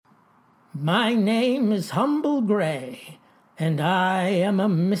My name is Humble Gray, and I am a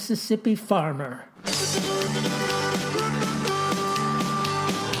Mississippi farmer.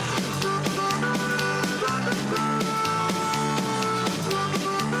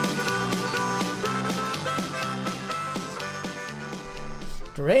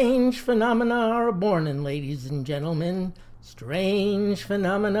 Strange phenomena are born, ladies and gentlemen. Strange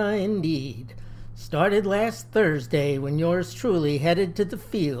phenomena indeed. Started last Thursday when yours truly headed to the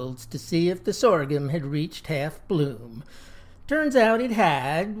fields to see if the sorghum had reached half bloom. Turns out it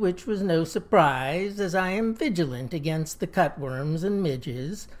had, which was no surprise, as I am vigilant against the cutworms and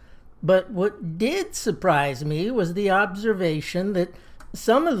midges. But what did surprise me was the observation that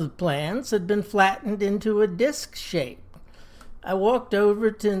some of the plants had been flattened into a disc shape. I walked over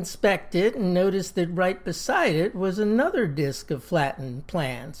to inspect it and noticed that right beside it was another disc of flattened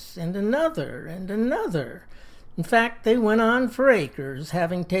plants, and another, and another. In fact, they went on for acres,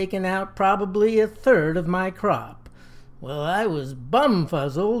 having taken out probably a third of my crop. Well, I was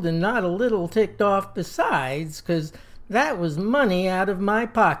bum-fuzzled and not a little ticked off besides, 'cause that was money out of my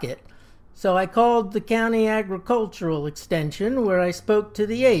pocket. So I called the county agricultural extension, where I spoke to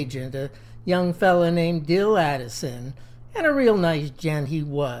the agent, a young fella named Dill Addison. And a real nice gent he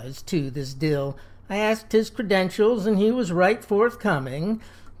was, too, this Dill. I asked his credentials, and he was right forthcoming.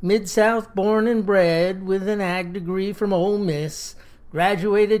 Mid-South born and bred, with an ag degree from Ole Miss.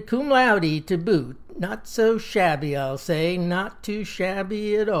 Graduated cum laude to boot. Not so shabby, I'll say. Not too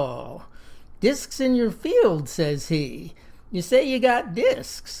shabby at all. "Discs in your field," says he. "You say you got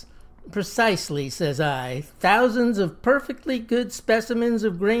discs." "Precisely," says I. "Thousands of perfectly good specimens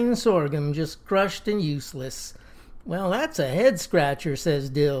of grain sorghum just crushed and useless." "Well, that's a head-scratcher,"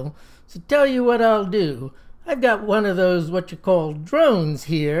 says Dill. "So tell you what I'll do. I've got one of those what you call drones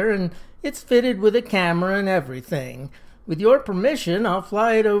here, and it's fitted with a camera and everything. With your permission, I'll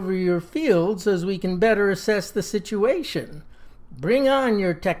fly it over your field so as we can better assess the situation." "Bring on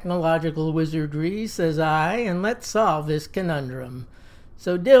your technological wizardry," says I, "and let's solve this conundrum."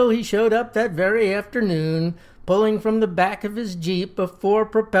 So Dill, he showed up that very afternoon, pulling from the back of his Jeep a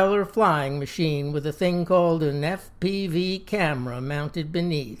 4-propeller flying machine with a thing called an FPV camera mounted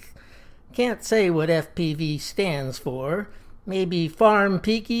beneath. Can't say what FPV stands for. Maybe Farm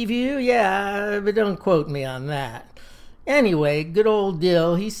Peaky View? Yeah, but don't quote me on that. Anyway, good old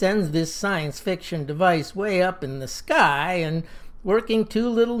Dill, he sends this science fiction device way up in the sky and, working 2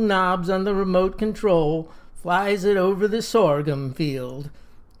 little knobs on the remote control, flies it over the sorghum field.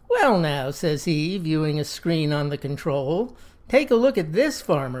 "Well now," says he, viewing a screen on the control, "take a look at this,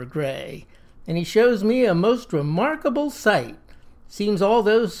 Farmer Gray." And he shows me a most remarkable sight. Seems all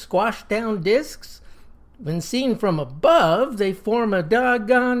those squashed down discs, when seen from above, they form a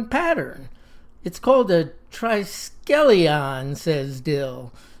doggone pattern. "It's called a triskelion," says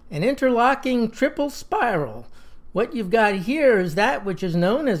Dill, "an interlocking triple spiral. What you've got here is that which is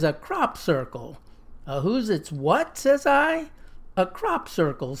known as a crop circle." "Who's its what?" says I. "A crop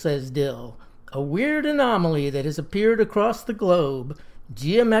circle," says Dill. "A weird anomaly that has appeared across the globe.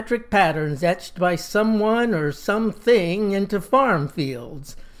 Geometric patterns etched by someone or something into farm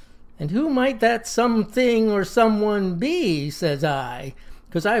fields." "And who might that something or someone be?" says I,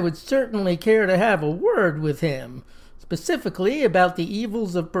 "'cause I would certainly care to have a word with him, specifically about the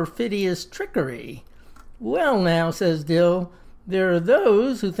evils of perfidious trickery." "Well now," says Dill, "there are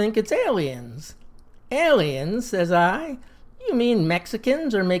those who think it's aliens." "Aliens?" says I. "You mean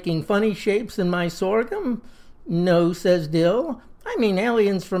Mexicans are making funny shapes in my sorghum?" "No," says Dill. "I mean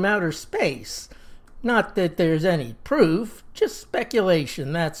aliens from outer space. Not that there's any proof, just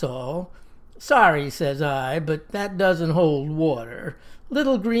speculation, that's all." "Sorry," says I, "but that doesn't hold water.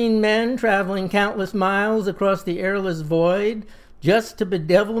 Little green men traveling countless miles across the airless void just to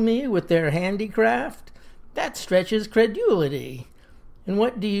bedevil me with their handicraft? That stretches credulity." "And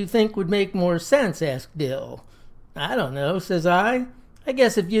what do you think would make more sense?" asked Dill. "I don't know," says I. "I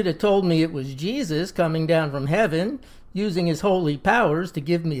guess if you'd have told me it was Jesus coming down from heaven, using his holy powers to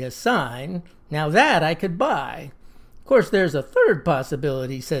give me a sign, now that I could buy. Of course, there's a third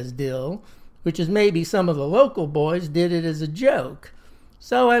possibility," says Dill, "which is maybe some of the local boys did it as a joke."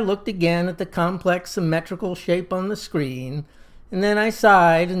 So I looked again at the complex symmetrical shape on the screen, and then I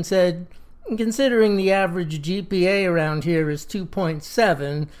sighed and said, "Considering the average GPA around here is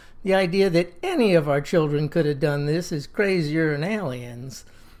 2.7, the idea that any of our children could have done this is crazier than aliens."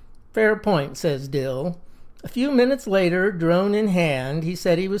 "Fair point," says Dill. A few minutes later, drone in hand, he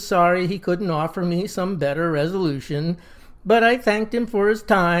said he was sorry he couldn't offer me some better resolution, but I thanked him for his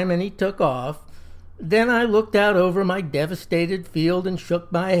time and he took off. Then I looked out over my devastated field and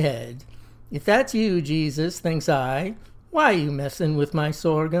shook my head. If that's you, Jesus, thinks I, why you messing with my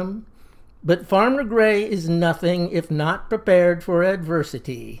sorghum? But Farmer Gray is nothing if not prepared for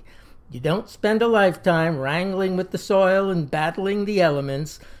adversity. You don't spend a lifetime wrangling with the soil and battling the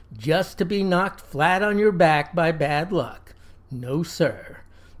elements just to be knocked flat on your back by bad luck. No, sir.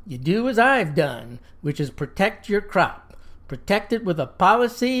 You do as I've done, which is protect your crop. Protect it with a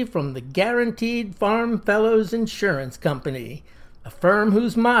policy from the Guaranteed Farm Fellows Insurance Company, a firm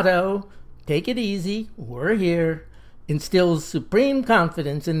whose motto, "Take it easy, we're here," instills supreme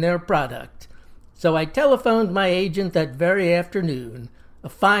confidence in their product. So I telephoned my agent that very afternoon. A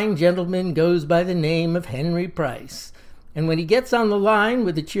fine gentleman goes by the name of Henry Price. And when he gets on the line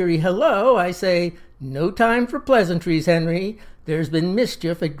with a cheery hello, I say, "No time for pleasantries, Henry. There's been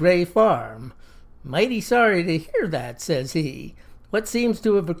mischief at Gray Farm." "Mighty sorry to hear that," says he. "What seems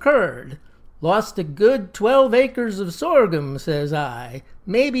to have occurred?" "Lost a good 12 acres of sorghum," says I.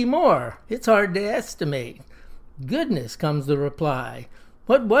 "Maybe more. It's hard to estimate." "Goodness," comes the reply.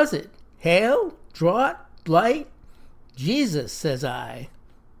 "What was it? Hail? Drought? Blight?" "Jesus," says I.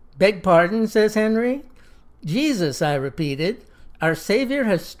 "Beg pardon," says Henry. "Jesus," I repeated. "Our Savior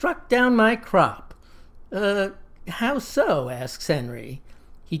has struck down my crop." How so?" asks Henry.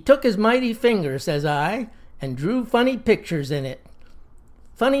 "He took his mighty finger," says I, "and drew funny pictures in it."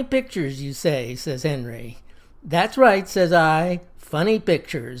 "Funny pictures, you say," says Henry. "That's right," says I, "funny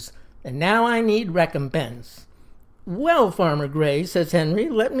pictures. And now I need recompense." "Well, Farmer Gray," says Henry,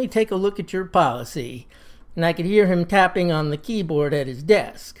 "let me take a look at your policy." And I could hear him tapping on the keyboard at his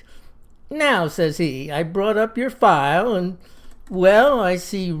desk. "Now," says he, "I brought up your file, and, well, I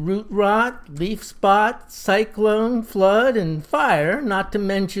see root rot, leaf spot, cyclone, flood, and fire, not to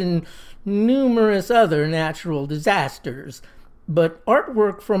mention numerous other natural disasters. But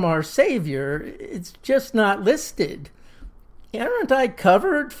artwork from our Savior, it's just not listed." "Aren't I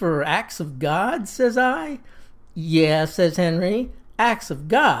covered for acts of God?" says I. "Yeah," says Henry, "acts of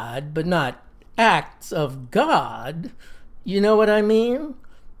God, but not acts of God. You know what I mean?"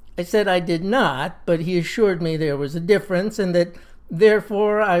 I said I did not, but he assured me there was a difference and that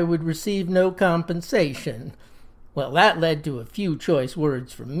therefore I would receive no compensation. Well, that led to a few choice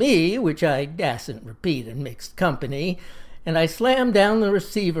words from me, which I dasn't repeat in mixed company, and I slammed down the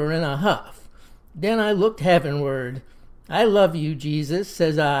receiver in a huff. Then I looked heavenward. "I love you, Jesus,"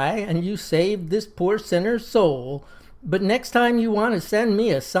 says I, "and you saved this poor sinner's soul. But next time you want to send me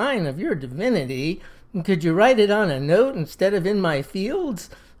a sign of your divinity, could you write it on a note instead of in my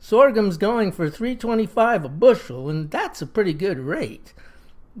fields? Sorghum's going for $3.25 a bushel, and that's a pretty good rate."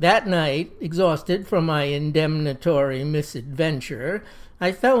 That night, exhausted from my indemnitory misadventure,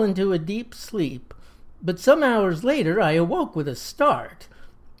 I fell into a deep sleep. But some hours later I awoke with a start.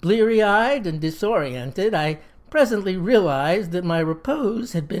 Bleary-eyed and disoriented, I presently realized that my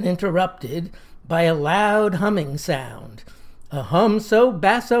repose had been interrupted by a loud humming sound, a hum so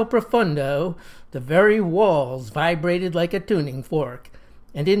basso profundo the very walls vibrated like a tuning fork,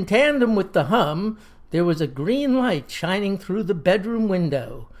 and in tandem with the hum there was a green light shining through the bedroom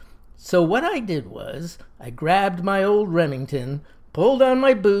window. So what I did was, I grabbed my old Remington, pulled on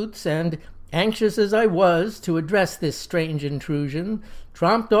my boots, and, anxious as I was to address this strange intrusion,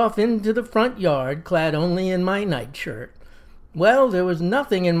 tromped off into the front yard clad only in my nightshirt. Well, there was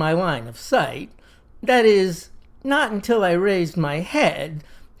nothing in my line of sight. That is, not until I raised my head,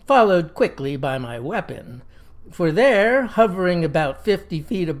 followed quickly by my weapon. For there, hovering about 50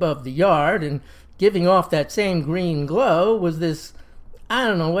 feet above the yard and giving off that same green glow, was this, I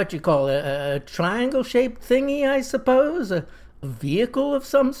don't know what you call it, a triangle-shaped thingy, I suppose? A vehicle of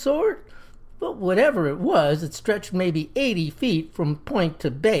some sort? But whatever it was, it stretched maybe 80 feet from point to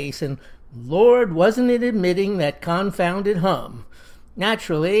base, and Lord, wasn't it emitting that confounded hum.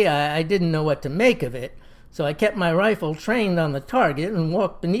 Naturally, I didn't know what to make of it, so I kept my rifle trained on the target and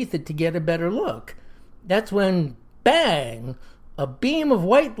walked beneath it to get a better look. That's when, bang, a beam of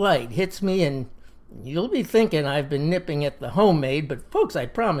white light hits me, and you'll be thinking I've been nipping at the homemade, but folks, I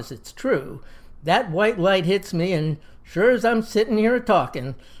promise it's true. That white light hits me, and sure as I'm sitting here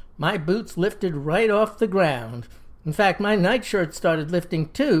a-talking, my boots lifted right off the ground. In fact, my nightshirt started lifting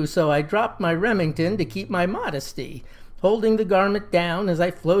too, so I dropped my Remington to keep my modesty, holding the garment down as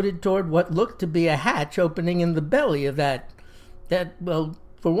I floated toward what looked to be a hatch opening in the belly of that, well,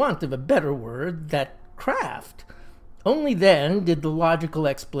 for want of a better word, that craft. Only then did the logical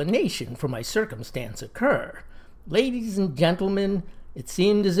explanation for my circumstance occur. Ladies and gentlemen, it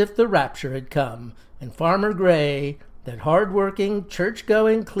seemed as if the rapture had come, and Farmer Gray, that hard-working,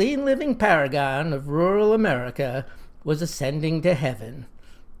 church-going, clean-living paragon of rural America, was ascending to heaven.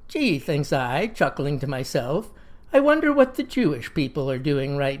 Gee, thinks I, chuckling to myself, I wonder what the Jewish people are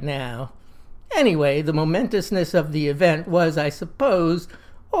doing right now. Anyway, the momentousness of the event was, I suppose,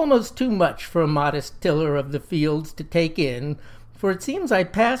 almost too much for a modest tiller of the fields to take in, for it seems I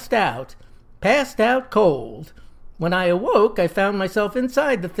passed out cold. When I awoke, I found myself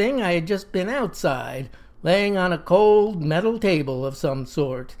inside the thing I had just been outside, laying on a cold metal table of some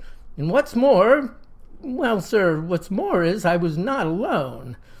sort. And what's more, is I was not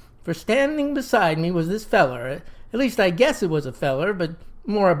alone. For standing beside me was this feller, at least I guess it was a feller, but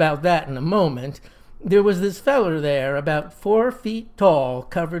more about that in a moment. There was this feller there, about 4 feet tall,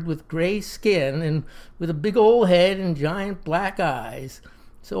 covered with gray skin, and with a big old head and giant black eyes.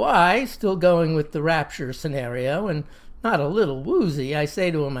 So I, still going with the rapture scenario, and not a little woozy, I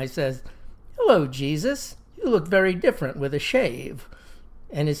say to him, I says, "Hello, Jesus, you look very different with a shave."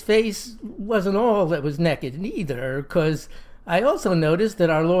 And his face wasn't all that was naked either, 'cause I also noticed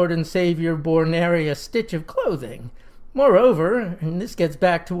that our Lord and Savior bore nary a stitch of clothing. Moreover, and this gets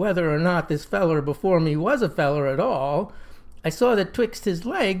back to whether or not this feller before me was a feller at all, I saw that twixt his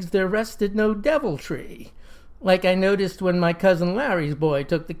legs there rested no deviltry, like I noticed when my cousin Larry's boy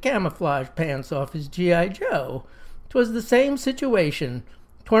took the camouflage pants off his G.I. Joe. 'Twas the same situation.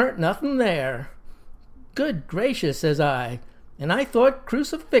 'Tweren't nothing there. "Good gracious," says I, "and I thought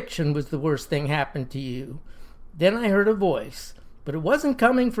crucifixion was the worst thing happened to you." Then I heard a voice, but it wasn't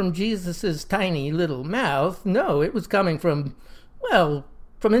coming from Jesus' tiny little mouth. No, it was coming from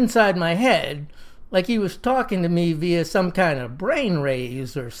inside my head, like he was talking to me via some kind of brain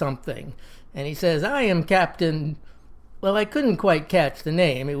rays or something. And he says, "I am Captain..." Well, I couldn't quite catch the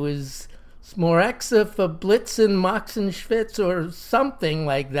name. It was Smorexa Blitzen Moxenschwitz or something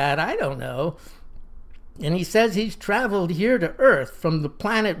like that. I don't know. And he says he's traveled here to Earth from the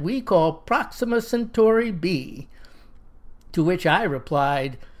planet we call Proxima Centauri b. To which I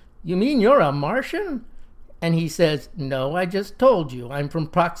replied, "You mean you're a Martian?" And he says, "No, I just told you. I'm from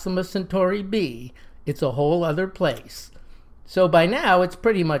Proxima Centauri b. It's a whole other place." So by now it's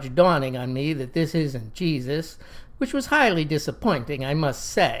pretty much dawning on me that this isn't Jesus, which was highly disappointing, I must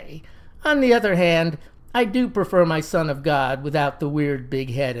say. On the other hand, I do prefer my Son of God without the weird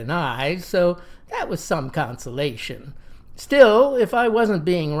big head and eyes, so that was some consolation. Still, if I wasn't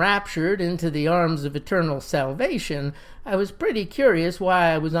being raptured into the arms of eternal salvation, I was pretty curious why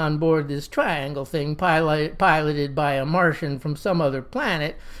I was on board this triangle thing piloted by a Martian from some other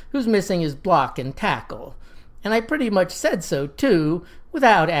planet who's missing his block and tackle. And I pretty much said so, too,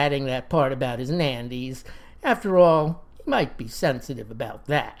 without adding that part about his nandies. After all, he might be sensitive about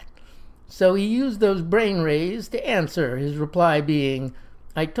that. So he used those brain rays to answer, his reply being,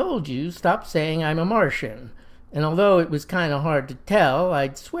 "I told you, stop saying I'm a Martian." And although it was kind of hard to tell,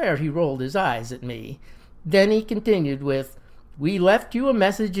 I'd swear he rolled his eyes at me. Then he continued with, "We left you a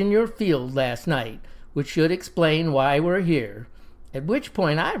message in your field last night, which should explain why we're here." At which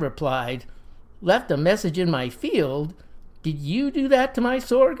point I replied, "Left a message in my field? Did you do that to my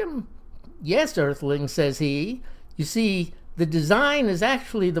sorghum?" "Yes, Earthling," says he. "You see, the design is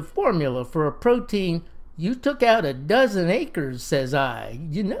actually the formula for a protein." "You took out a dozen acres," says I.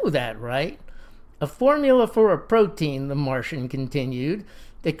 "You know that, right?" "A formula for a protein," the Martian continued,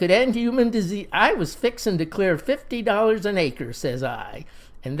 "that could end human disease." "I was fixin' to clear $50 an acre," says I,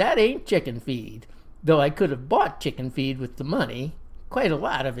 "and that ain't chicken feed, though I could have bought chicken feed with the money, quite a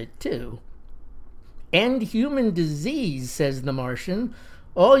lot of it, too." "End human disease," says the Martian.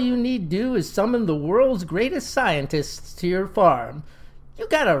 "All you need do is summon the world's greatest scientists to your farm." "You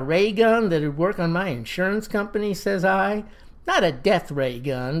got a ray gun that'd work on my insurance company?" says I. "Not a death ray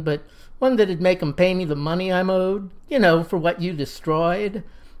gun, but one that'd make 'em pay me the money I'm owed, for what you destroyed."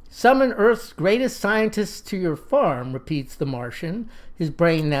 "Summon Earth's greatest scientists to your farm," repeats the Martian, his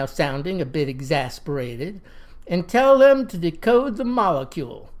brain now sounding a bit exasperated, "and tell them to decode the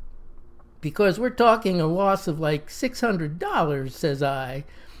molecule. Because we're talking a loss of like $600, says I.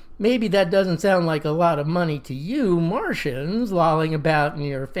 "Maybe that doesn't sound like a lot of money to you Martians lolling about in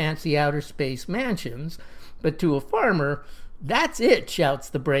your fancy outer space mansions, but to a farmer, that's it," shouts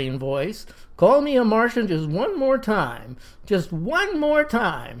the brain voice. "Call me a Martian just one more time. Just one more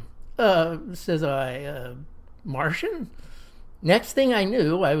time." Says I, Martian? Next thing I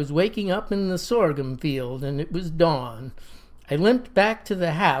knew, I was waking up in the sorghum field, and it was dawn. I limped back to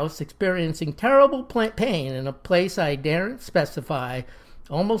the house, experiencing terrible pain in a place I daren't specify,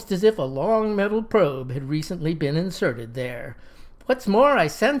 almost as if a long metal probe had recently been inserted there. What's more, I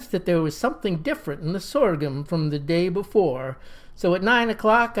sensed that there was something different in the sorghum from the day before, so at 9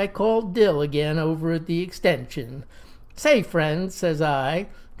 o'clock I called Dill again over at the extension. "Say, friend," says I,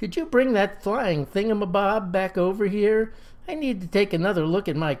 "could you bring that flying thingamabob back over here? I need to take another look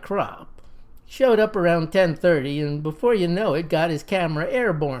at my crop." Showed up around 10:30, and before you know it, got his camera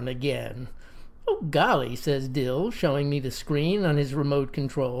airborne again. "Oh, golly," says Dill, showing me the screen on his remote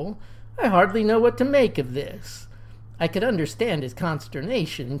control. "I hardly know what to make of this." I could understand his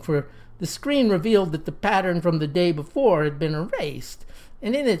consternation, for the screen revealed that the pattern from the day before had been erased,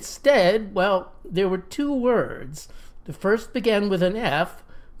 and in its stead, well, there were 2 words. The first began with an F,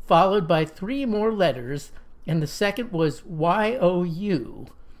 followed by 3 more letters, and the second was Y-O-U.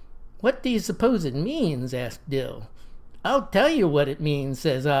 "What do you suppose it means?" asked Dill. "I'll tell you what it means,"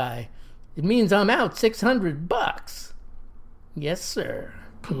 says I. "It means I'm out $600. "Yes, sir."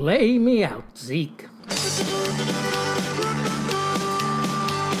 Play me out, Zeke.